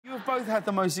have both had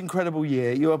the most incredible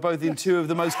year. You are both in two of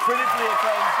the most critically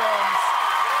acclaimed films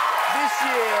this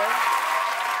year.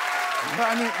 But,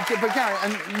 I mean, but Gary,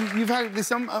 and you've had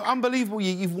this unbelievable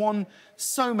year. You've won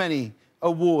so many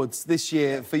awards this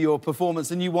year for your performance,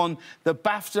 and you won the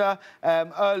BAFTA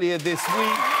earlier this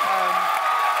week.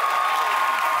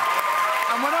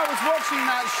 And when I was watching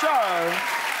that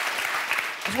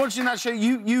show,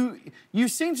 you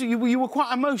seemed to you were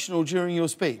quite emotional during your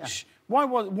speech. Yeah. Why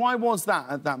was that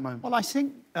at that moment? Well, I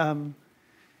think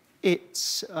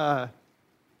it's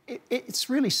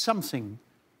really something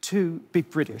to be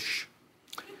British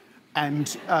and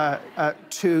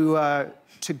to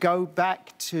go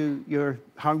back to your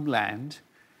homeland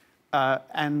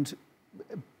and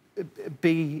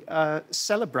be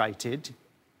celebrated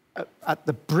at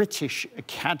the British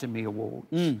Academy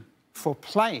Awards for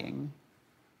playing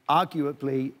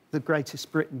arguably the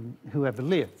greatest Briton who ever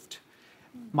lived.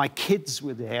 My kids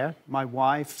were there, my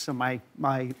wife, so my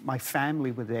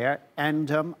family were there, and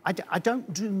I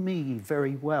don't do me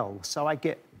very well, so I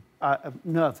get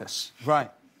nervous.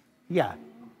 Right. Yeah,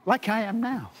 like I am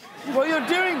now. Well, you're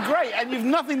doing great, and you've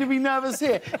nothing to be nervous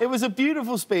here. It was a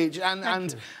beautiful speech,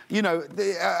 and you know,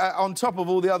 on top of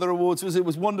all the other awards, it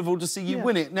was wonderful to see you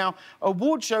win it. Now,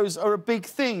 award shows are a big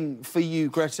thing for you,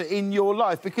 Greta, in your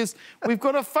life, because we've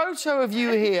got a photo of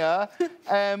you here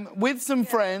with some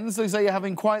friends. Looks like you're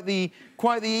having quite the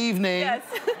evening. Yes.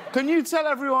 Can you tell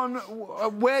everyone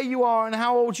where you are and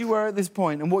how old you were at this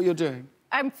point and what you're doing?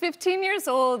 I'm 15 years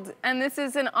old, and this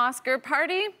is an Oscar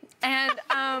party,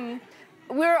 and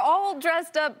we're all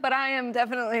dressed up, but I am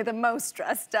definitely the most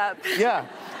dressed up. Yeah.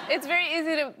 It's very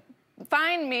easy to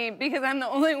find me because I'm the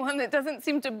only one that doesn't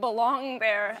seem to belong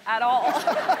there at all.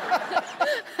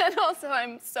 And also,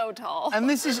 I'm so tall.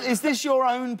 And is this your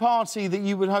own party that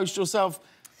you would host yourself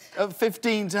at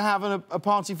 15 to have a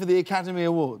party for the Academy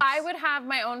Awards? I would have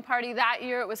my own party. That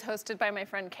year, it was hosted by my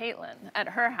friend Caitlin at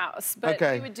her house. But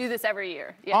we would do this every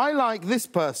year. Yeah. I like this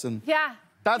person. Yeah.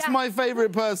 That's my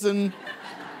favourite person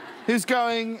who's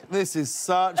going, this is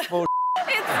such bull.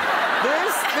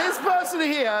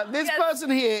 This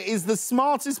person here is the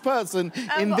smartest person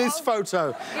in this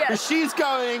photo. Yes. She's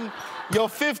going, you're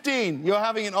 15, you're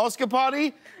having an Oscar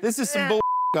party? This is some bull,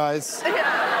 guys.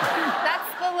 Yeah.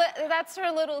 That's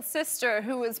her little sister,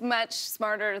 who was much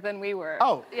smarter than we were.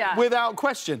 Oh, yeah. Without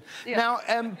question. Yeah. Now,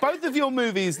 both of your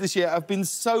movies this year have been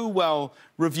so well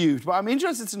reviewed, but I'm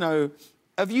interested to know,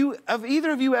 have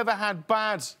either of you ever had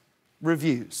bad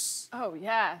reviews? Oh,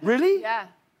 yeah. Really? Yeah.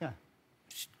 Yeah.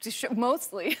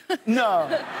 Mostly. No.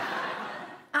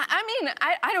 I mean,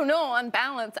 I don't know, on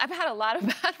balance. I've had a lot of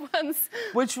bad ones.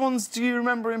 Which ones do you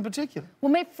remember in particular?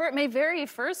 Well, my very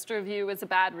first review was a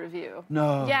bad review.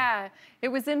 No. Yeah, it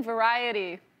was in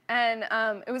Variety, and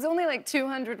it was only like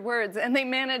 200 words, and they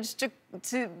managed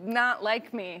to not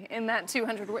like me in that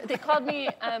 200 words. They called me,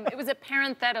 it was a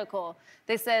parenthetical.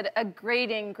 They said, a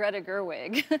grating Greta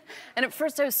Gerwig. And at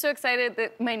first I was so excited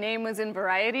that my name was in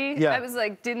Variety. Yeah. I was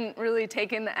like, didn't really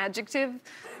take in the adjective.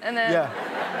 And then,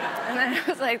 and then I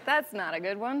was like, that's not a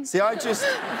good one. See, I just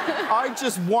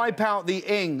wipe out the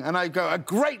ing and I go, a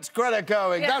great Greta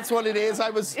Gerwig. Yeah. That's what it is.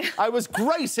 I was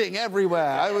grating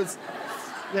everywhere.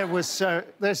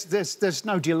 There's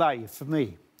no delay for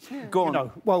me. Yeah. Go on. You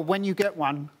know, well, when you get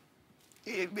one,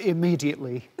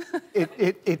 immediately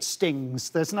it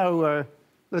stings. There's no,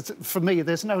 for me,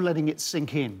 there's no letting it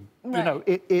sink in. Right. You know,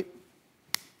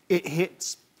 it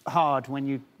hits hard when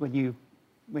you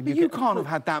can't have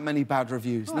had that many bad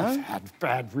reviews, no? I've had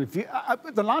bad reviews.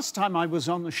 The last time I was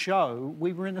on the show,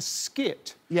 we were in a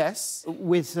skit. Yes.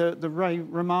 With the Ray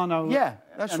Romano. Yeah,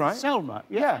 that's right. Selma.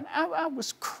 Yeah. And I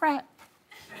was crap.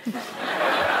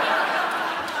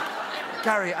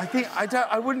 Gary,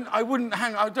 I wouldn't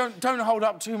hang. Don't hold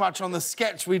up too much on the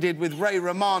sketch we did with Ray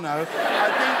Romano.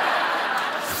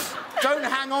 Don't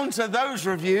hang on to those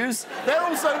reviews. They're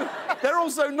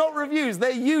also not reviews.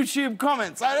 They're YouTube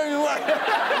comments. I don't know what.